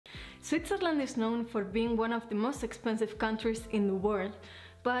Switzerland is known for being one of the most expensive countries in the world,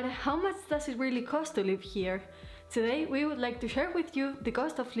 but how much does it really cost to live here? Today we would like to share with you the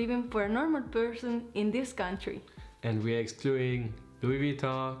cost of living for a normal person in this country. And we are excluding Louis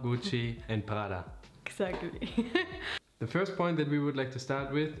Vuitton, Gucci and Prada. Exactly. The first point that we would like to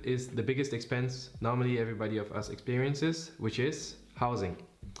start with is the biggest expense normally everybody of us experiences, which is housing.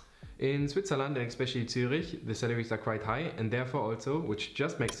 In Switzerland and especially Zurich, the salaries are quite high and therefore also, which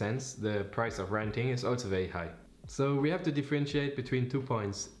just makes sense, the price of renting is also very high. So we have to differentiate between 2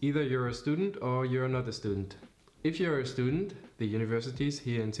 points. Either you're a student or you're not a student. If you're a student, the universities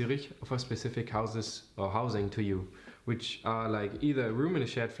here in Zurich offer specific houses or housing to you, which are like either a room in a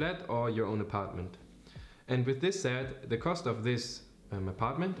shared flat or your own apartment. And with this said, the cost of this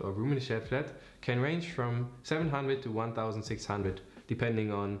apartment or room in a shared flat can range from 700 to 1,600,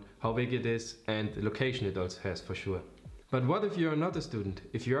 depending on how big it is and the location it also has for sure. But what if you're not a student?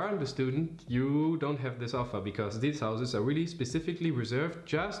 If you aren't a student, you don't have this offer because these houses are really specifically reserved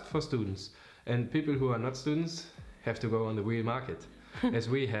just for students. And people who are not students have to go on the real market, as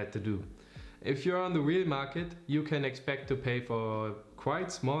we had to do. If you're on the real market, you can expect to pay for a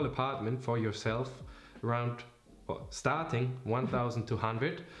quite small apartment for yourself around starting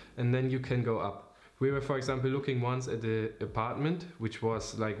 1,200, and then you can go up. We were, for example, looking once at the apartment, which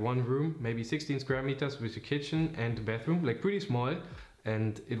was like one room, maybe 16 square meters with a kitchen and a bathroom, like pretty small.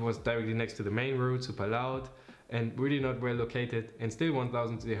 And it was directly next to the main road, super loud and really not well located, and still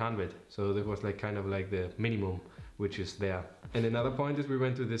 1,300. So that was like kind of like the minimum which is there. And another point is we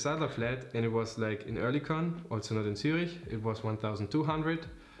went to this other flat and it was like in Oerlikon, also not in Zurich. It was 1,200.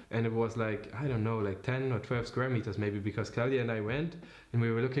 And it was like, I don't know, like 10 or 12 square meters maybe, because Claudia and I went and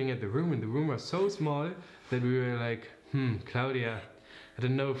we were looking at the room and the room was so small that we were like, Claudia, I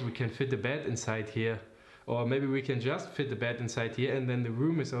don't know if we can fit the bed inside here. Or maybe we can just fit the bed inside here and then the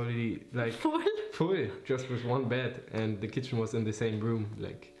room is already like full just with one bed, and the kitchen was in the same room.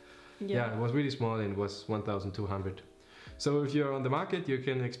 Like, yeah, it was really small and it was 1,200. So if you're on the market, you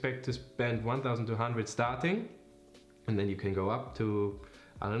can expect to spend 1,200 starting, and then you can go up to,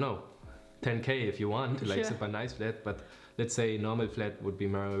 I don't know, 10k if you want, like super nice flat, but let's say normal flat would be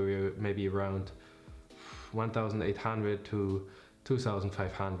maybe around 1,800 to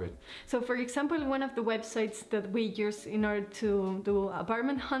 2,500. So for example, one of the websites that we used in order to do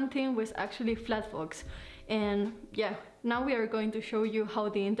apartment hunting was actually Flatfox. And yeah, now we are going to show you how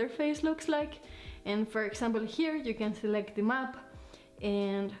the interface looks like. And for example, here you can select the map,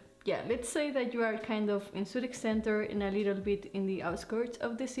 and yeah, let's say that you are kind of in Zurich center and a little bit in the outskirts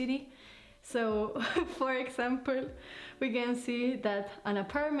of the city. So for example, we can see that an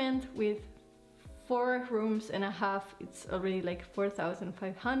apartment with 4 rooms and a half, it's already like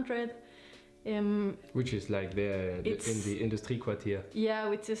 4,500. Which is like there in the Industriequartier. Yeah,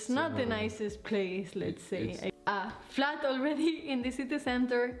 which is so not the nicest place, let's say. A flat already in the city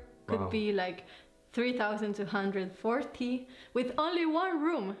center could be like 3,240 with only one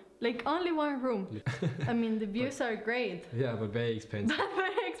room. Like only one room. I mean, the views are great. Yeah, but very expensive. But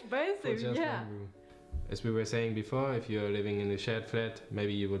very expensive, for just one room. As we were saying before, if you're living in a shared flat,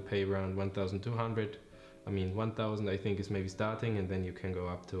 maybe you would pay around 1,200. I mean, 1,000 I think is maybe starting, and then you can go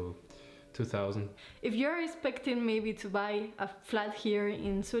up to 2,000. If you're expecting maybe to buy a flat here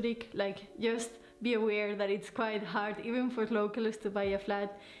in Zurich, like just be aware that it's quite hard even for locals to buy a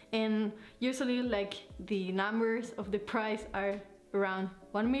flat, and usually like the numbers of the price are around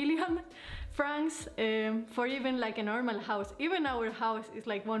 1 million francs for even like a normal house. Even our house is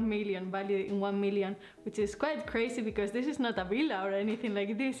like 1 million, valued in 1 million, which is quite crazy because this is not a villa or anything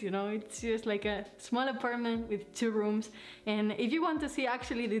like this, you know, it's just like a small apartment with 2 rooms. And if you want to see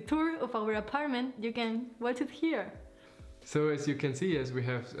actually the tour of our apartment, you can watch it here. So as you can see, as we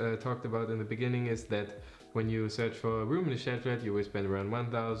have talked about in the beginning, is that when you search for a room in a shared flat, you will spend around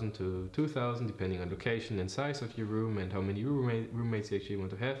 1,000 to 2,000 depending on location and size of your room and how many roommates you actually want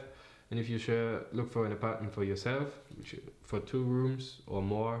to have. And if you look for an apartment for yourself, which for 2 rooms or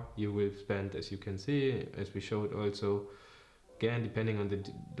more, you will spend, as you can see, as we showed also, again depending on the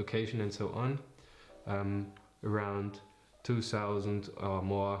location and so on, around 2,000 or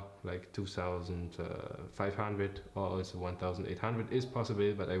more, like 2,500 or also 1,800 is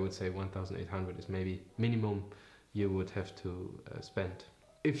possible, but I would say 1,800 is maybe minimum you would have to spend.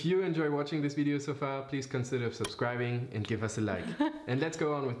 If you enjoy watching this video so far, please consider subscribing and give us a like. And let's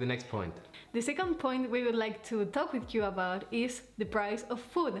go on with the next point. The second point we would like to talk with you about is the price of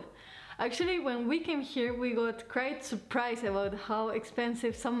food. Actually, when we came here, we got quite surprised about how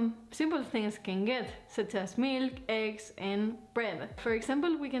expensive some simple things can get, such as milk, eggs and bread. For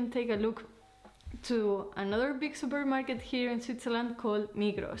example, we can take a look to another big supermarket here in Switzerland called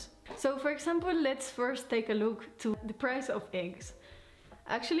Migros. So for example, let's first take a look to the price of eggs.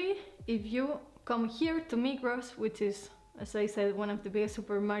 Actually, if you come here to Migros, which is, as I said, one of the biggest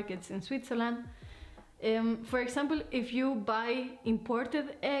supermarkets in Switzerland, for example, if you buy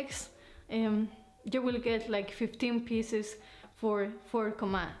imported eggs, you will get like 15 pieces for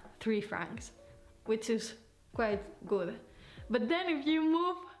 4.3 francs, which is quite good. But then if you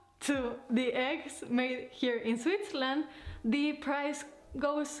move to the eggs made here in Switzerland, the price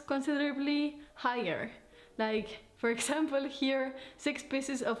goes considerably higher. Like, for example, here 6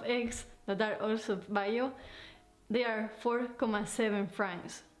 pieces of eggs that are also bio, they are 4.7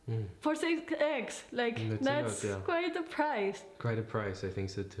 francs. For 6 eggs, like that's quite a price. Quite a price, I think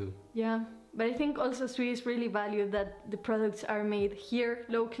so too. Yeah, but I think also Swiss really value that the products are made here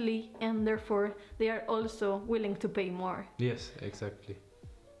locally, and therefore they are also willing to pay more. Yes, exactly.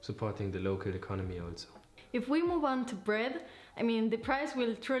 Supporting the local economy also. If we move on to bread, I mean, the price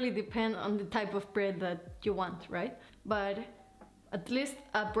will truly depend on the type of bread that you want, right? But at least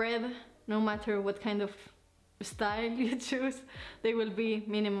a bread, no matter what kind of style you choose, they will be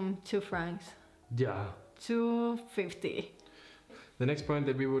minimum 2 francs. Yeah. 2.50. The next point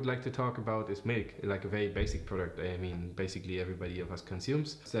that we would like to talk about is milk, like a very basic product. I mean, basically everybody of us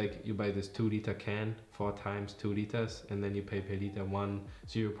consumes. It's like you buy this 2-liter can, 4 times 2 liters, and then you pay per liter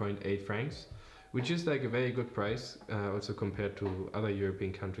 0.8 francs, which is like a very good price, also compared to other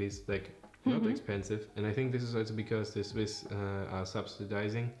European countries, like not expensive. And I think this is also because the Swiss are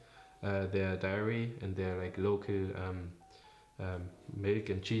subsidizing their dairy and their like local milk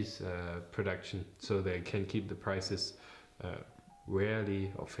and cheese production, so they can keep the prices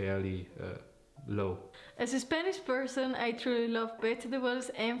rarely or fairly low. As a Spanish person, I truly love vegetables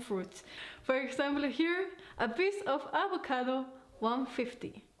and fruits. For example, here, a piece of avocado,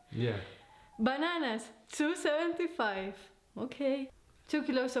 1.50. Yeah. Bananas, 2.75. Okay. 2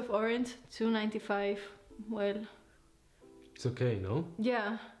 kilos of orange, 2.95. Well, it's okay, no?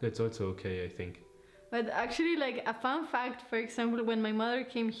 Yeah. That's also okay, I think. But actually, like a fun fact, for example, when my mother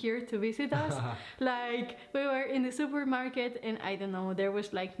came here to visit us, like we were in the supermarket and I don't know, there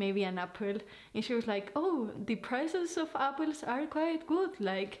was like maybe an apple and she was like, oh, the prices of apples are quite good.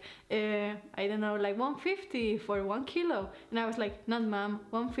 Like, I don't know, like 1.50 for 1 kilo. And I was like, not ma'am,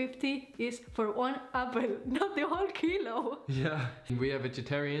 1.50 is for 1 apple, not the whole kilo. Yeah. We are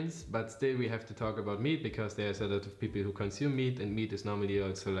vegetarians, but still we have to talk about meat because there's a lot of people who consume meat, and meat is normally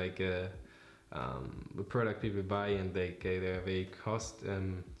also like a product people buy, and they're very cost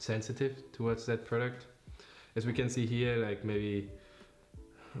sensitive towards that product. As we can see here, like maybe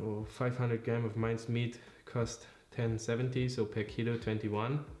 500 gram of minced meat cost 10.70, so per kilo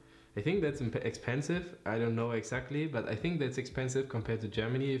 21. I think that's expensive. I don't know exactly, but I think that's expensive compared to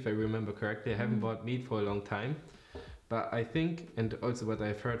Germany, if I remember correctly. I haven't bought meat for a long time, but I think, and also what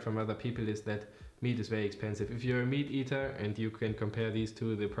I've heard from other people, is that meat is very expensive. If you're a meat eater and you can compare these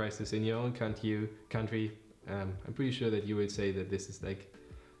to the prices in your own country, I'm pretty sure that you will say that this is like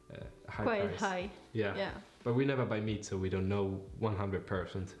a high quite price. High. Yeah. But we never buy meat, so we don't know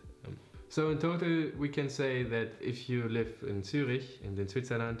 100%. So in total, we can say that if you live in Zurich and in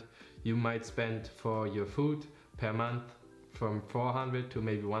Switzerland, you might spend for your food per month from 400 to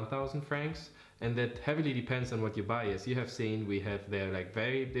maybe 1,000 francs. And that heavily depends on what you buy. As you have seen, we have there like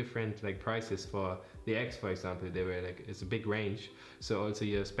very different like prices for the eggs, for example. They were like, it's a big range. So also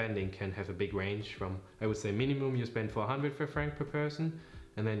your spending can have a big range from, I would say minimum you spend 400 franc per person.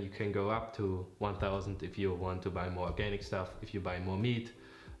 And then you can go up to 1,000 if you want to buy more organic stuff, if you buy more meat,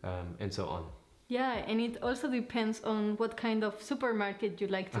 and so on. Yeah, and it also depends on what kind of supermarket you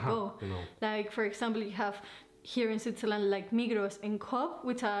like to go. You know. Like, for example, you have here in Switzerland like Migros and Coop,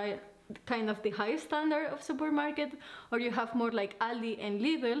 which are kind of the highest standard of supermarket, or you have more like Aldi and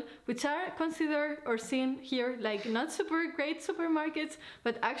Lidl, which are considered or seen here like not super great supermarkets,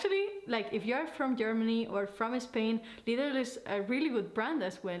 but actually, like if you are from Germany or from Spain, Lidl is a really good brand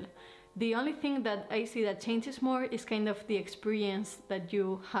as well. The only thing that I see that changes more is kind of the experience that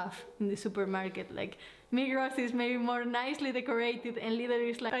you have in the supermarket. Like Migros is maybe more nicely decorated and Lidl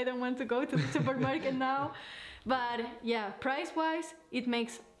is like, I don't want to go to the supermarket now. But yeah, price-wise, it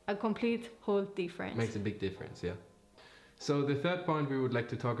makes a complete whole difference. Makes a big difference, yeah. So the third point we would like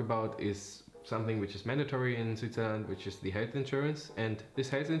to talk about is something which is mandatory in Switzerland, which is the health insurance. And this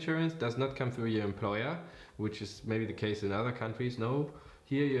health insurance does not come through your employer, which is maybe the case in other countries. No,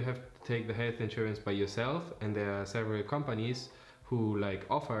 here you have to take the health insurance by yourself, and there are several companies who like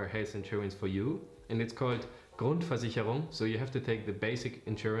offer health insurance for you, and it's called Grundversicherung. So you have to take the basic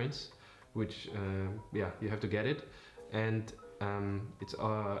insurance, which you have to get it. And It's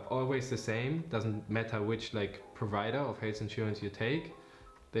always the same. Doesn't matter which like provider of health insurance you take.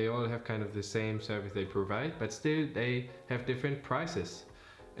 They all have kind of the same service they provide, but still they have different prices.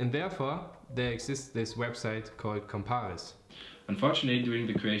 And therefore, there exists this website called Comparis. Unfortunately, during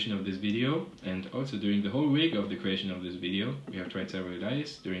the creation of this video, and also during the whole week of the creation of this video, we have tried several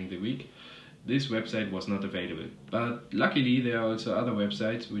days during the week, this website was not available. But luckily there are also other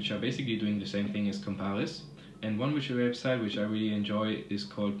websites which are basically doing the same thing as Comparis. And one website which I really enjoy is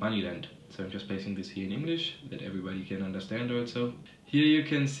called Moneyland. So I'm just placing this here in English, that everybody can understand also. Here you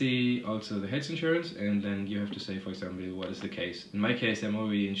can see also the health insurance, and then you have to say, for example, what is the case. In my case, I'm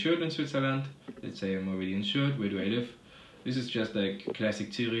already insured in Switzerland. Let's say I'm already insured, where do I live? This is just like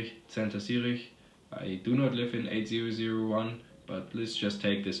classic Zürich, Center Zürich. I do not live in 8001, but let's just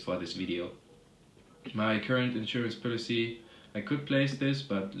take this for this video. My current insurance policy, I could place this,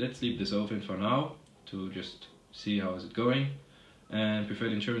 but let's leave this open for now to just see how is it going. And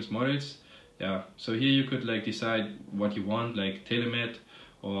preferred insurance models, yeah, so here you could like decide what you want, like telemed,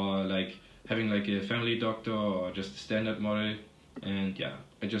 or like having like a family doctor, or just a standard model. And yeah,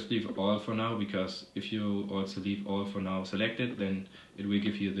 I just leave all for now, because if you also leave all for now selected, then it will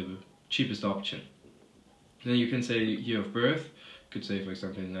give you the cheapest option. Then you can say year of birth. You could say, for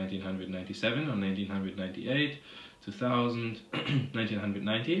example, 1997 or 1998, 2000,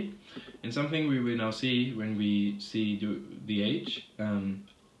 1990. And something we will now see when we see the age,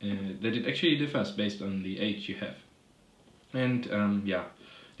 that it actually differs based on the age you have. And yeah,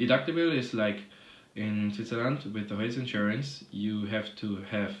 deductible is like in Switzerland with the health insurance, you have to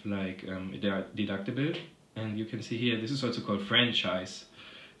have like a deductible. And you can see here, this is also called franchise.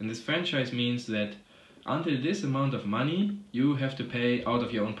 And this franchise means that until this amount of money, you have to pay out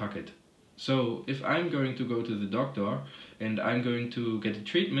of your own pocket. So if I'm going to go to the doctor and I'm going to get a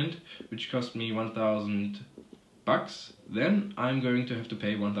treatment which cost me 1,000 bucks, then I'm going to have to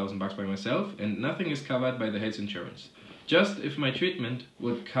pay 1,000 bucks by myself, and nothing is covered by the health insurance. Just if my treatment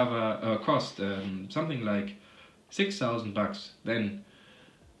would cost something like 6,000 bucks, then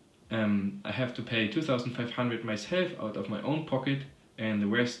I have to pay 2,500 myself out of my own pocket, and the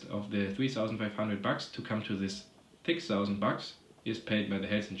rest of the 3,500 bucks to come to this 6,000 bucks is paid by the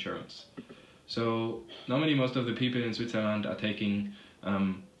health insurance. So normally most of the people in Switzerland are taking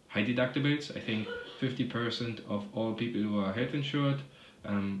high deductibles. I think 50% of all people who are health insured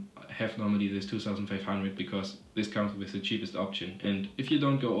have normally this 2,500, because this comes with the cheapest option. And if you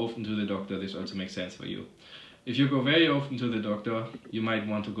don't go often to the doctor, this also makes sense for you. If you go very often to the doctor, you might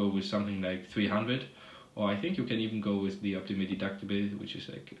want to go with something like 300, or I think you can even go with the optimal deductible, which is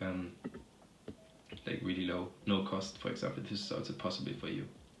like really low, no cost, for example. This is also possible for you.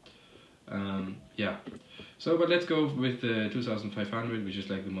 Yeah, so but let's go with the 2,500, which is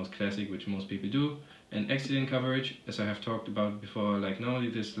like the most classic, which most people do. And accident coverage, as I have talked about before, like normally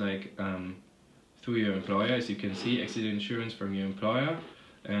this like through your employer, as you can see, accident insurance from your employer,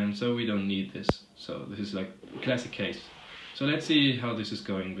 and so we don't need this. So this is like a classic case. So let's see how this is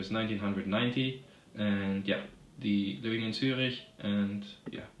going with 1990, and yeah, the living in Zurich, and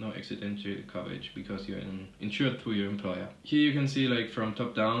yeah, no accidental coverage because you're insured through your employer. Here you can see like from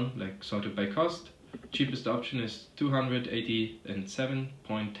top down, like sorted by cost. Cheapest option is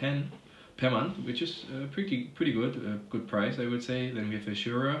 287.10 per month, which is pretty good, a good price, I would say. Then we have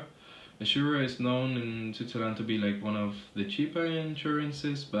Assura. Assura is known in Switzerland to be like one of the cheaper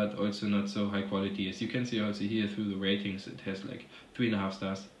insurances, but also not so high quality. As you can see also here through the ratings, it has like 3.5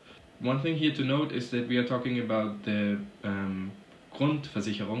 stars. One thing here to note is that we are talking about the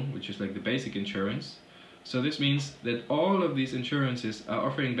Grundversicherung, which is like the basic insurance. So this means that all of these insurances are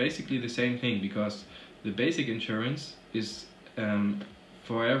offering basically the same thing, because the basic insurance is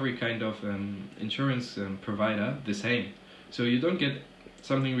for every kind of insurance provider the same. So you don't get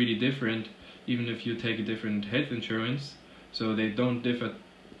something really different even if you take a different health insurance. So they don't differ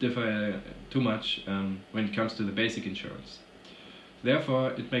too much when it comes to the basic insurance.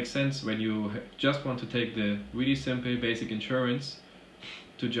 Therefore, it makes sense when you just want to take the really simple basic insurance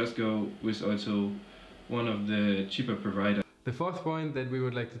to just go with also one of the cheaper providers. The fourth point that we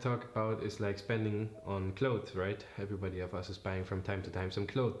would like to talk about is like spending on clothes, right? Everybody of us is buying from time to time some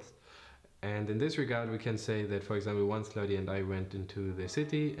clothes. And in this regard, we can say that, for example, once Claudia and I went into the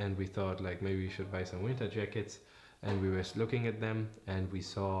city and we thought like maybe we should buy some winter jackets, and we were looking at them and we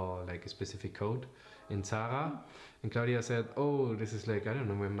saw like a specific code in Zara, and Claudia said, oh, this is like, I don't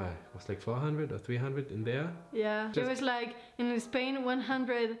remember, it was like 400 or 300 in there? Yeah, it was like in Spain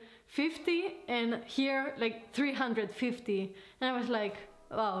 150 and here like 350, and I was like,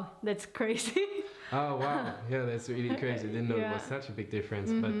 wow, that's crazy. Oh wow, yeah, that's really crazy. I didn't know it was such a big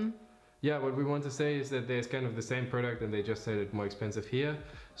difference. But Yeah, what we want to say is that there's kind of the same product and they just sell it more expensive here.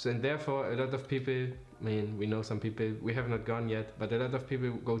 So, and therefore a lot of people, I mean, we know some people, we have not gone yet, but a lot of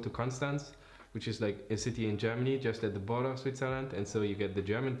people go to Konstanz, which is like a city in Germany, just at the border of Switzerland. And so you get the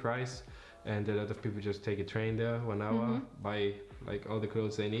German price, and a lot of people just take a train there 1 hour, buy like all the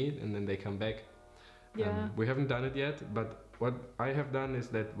clothes they need, and then they come back. Yeah. We haven't done it yet, but what I have done is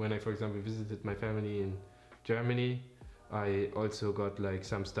that when I, for example, visited my family in Germany, I also got like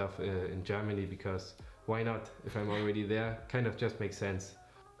some stuff in Germany, because why not? If I'm already there, kind of just makes sense.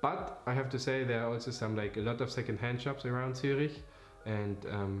 But I have to say there are also some like a lot of second-hand shops around Zurich, and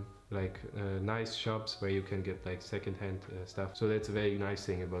nice shops where you can get like second-hand stuff. So that's a very nice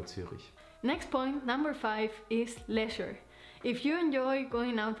thing about Zurich. Next point, number 5, is leisure. If you enjoy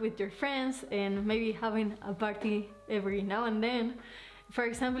going out with your friends and maybe having a party every now and then, for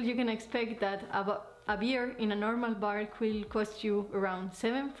example, you can expect that a beer in a normal bar will cost you around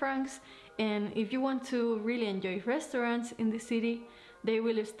 7 francs. And if you want to really enjoy restaurants in the city, they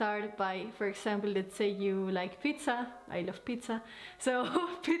will start by, for example, let's say you like pizza. I love pizza. So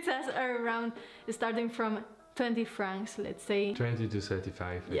pizzas are around starting from 20 francs, let's say. 20 to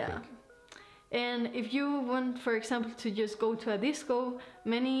 35, I think. And if you want, for example, to just go to a disco,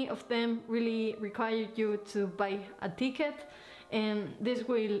 many of them really require you to buy a ticket, and this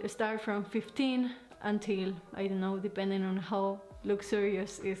will start from 15 until, I don't know, depending on how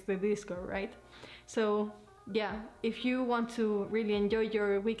luxurious is the disco, right? So yeah, if you want to really enjoy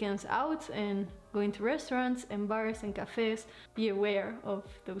your weekends out and going to restaurants and bars and cafes, be aware of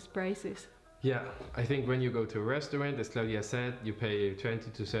those prices. Yeah, I think when you go to a restaurant, as Claudia said, you pay 20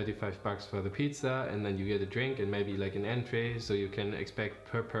 to 35 bucks for the pizza, and then you get a drink and maybe like an entree, so you can expect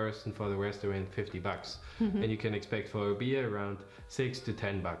per person for the restaurant 50 bucks. And you can expect for a beer around 6 to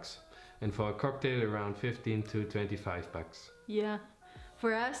 10 bucks. And for a cocktail around 15 to 25 bucks. Yeah.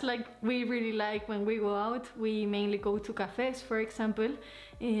 For us, like, we really like when we go out, we mainly go to cafes, for example.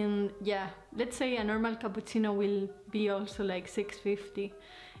 And yeah, let's say a normal cappuccino will be also like 6.50.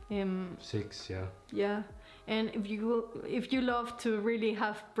 6, yeah. Yeah, and if you love to really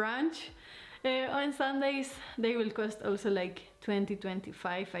have brunch on Sundays, they will cost also like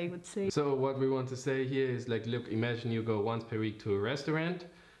 20-25, I would say. So what we want to say here is like, look, imagine you go once per week to a restaurant,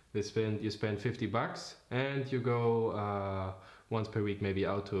 you spend 50 bucks, and you go once per week maybe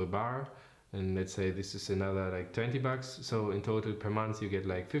out to a bar, and let's say this is another like 20 bucks. So in total per month you get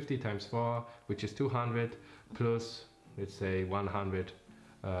like 50 times 4, which is 200, plus let's say 100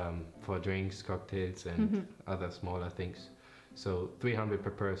 for drinks, cocktails, and other smaller things. So 300 per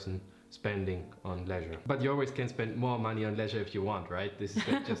person spending on leisure. But you always can spend more money on leisure if you want, right? This is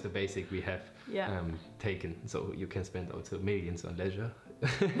just the basic we have taken. So you can spend also millions on leisure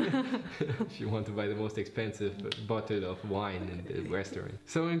if you want to buy the most expensive bottle of wine in the restaurant.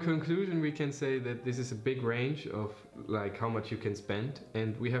 So in conclusion, we can say that this is a big range of like how much you can spend,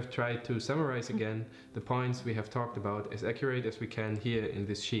 and we have tried to summarize again the points we have talked about as accurate as we can here in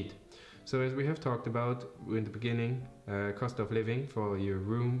this sheet. So as we have talked about in the beginning, cost of living for your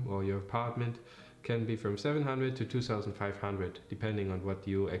room or your apartment can be from 700 to 2,500 depending on what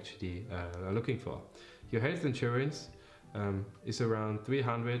you actually are looking for. Your health insurance is around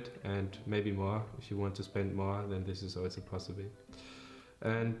 300 and maybe more. If you want to spend more, then this is also possible.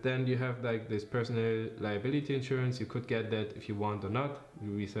 And then you have like this personal liability insurance. You could get that if you want or not. It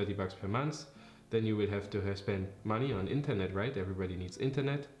will be 30 bucks per month. Then you will have to spend money on internet, right? Everybody needs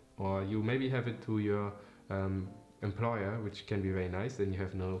internet. Or you maybe have it to your employer, which can be very nice. Then you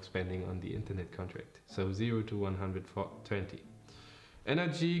have no spending on the internet contract. So 0 to 120.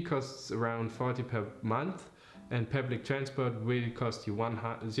 Energy costs around 40 per month. And public transport will cost you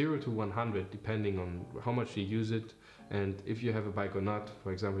 0 to 100 depending on how much you use it and if you have a bike or not.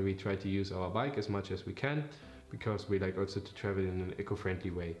 For example, we try to use our bike as much as we can because we like also to travel in an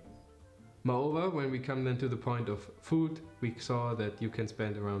eco-friendly way. Moreover, when we come then to the point of food, we saw that you can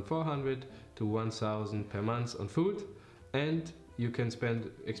spend around 400 to 1,000 per month on food, and you can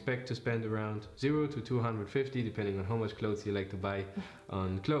expect to spend around 0 to 250 depending on how much clothes you like to buy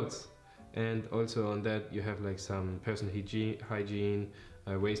on clothes. And also on that you have like some personal hygiene,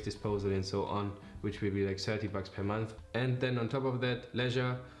 waste disposal and so on, which will be like 30 bucks per month. And then on top of that,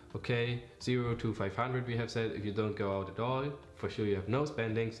 leisure, okay, 0 to 500 we have said. If you don't go out at all, for sure you have no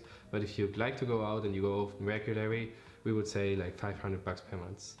spendings, but if you'd like to go out and you go often regularly, we would say like 500 bucks per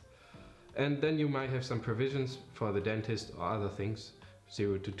month. And then you might have some provisions for the dentist or other things,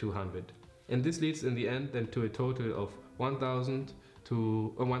 0 to 200. And this leads in the end then to a total of 1,000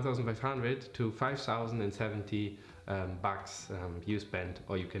 to 1,500 to 5,070 bucks you spend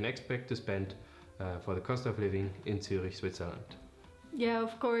or you can expect to spend for the cost of living in Zurich, Switzerland. Yeah,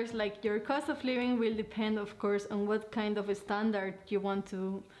 of course, like your cost of living will depend, of course, on what kind of a standard you want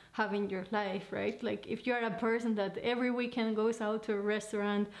to have in your life, right? Like if you are a person that every weekend goes out to a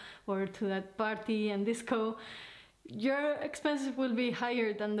restaurant or to that party and disco, your expenses will be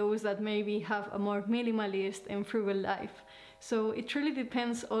higher than those that maybe have a more minimalist and frugal life. So it really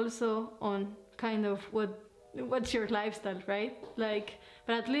depends also on kind of what's your lifestyle, right? Like,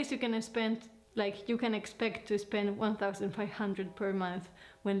 but at least you can spend, like you can expect to spend 1,500 per month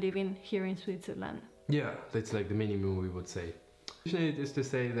when living here in Switzerland. Yeah, that's like the minimum we would say. Additionally, it is to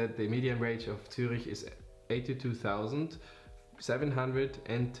say that the median wage of Zurich is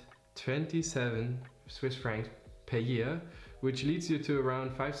 82,727 Swiss francs per year, which leads you to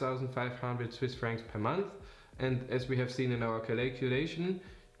around 5,500 Swiss francs per month. And as we have seen in our calculation,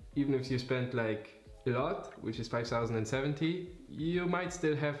 even if you spend like a lot, which is 5,070, you might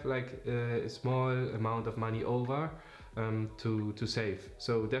still have like a small amount of money over to save.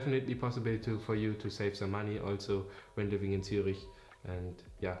 So definitely possibility for you to save some money also when living in Zurich and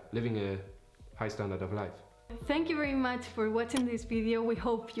yeah, living a high standard of life. Thank you very much for watching this video. We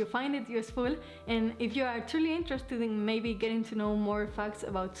hope you find it useful, and if you are truly interested in maybe getting to know more facts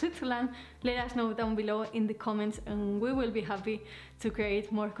about Switzerland, let us know down below in the comments and we will be happy to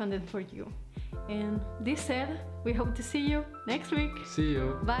create more content for you. And this said, we hope to see you next week. See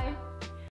you. Bye.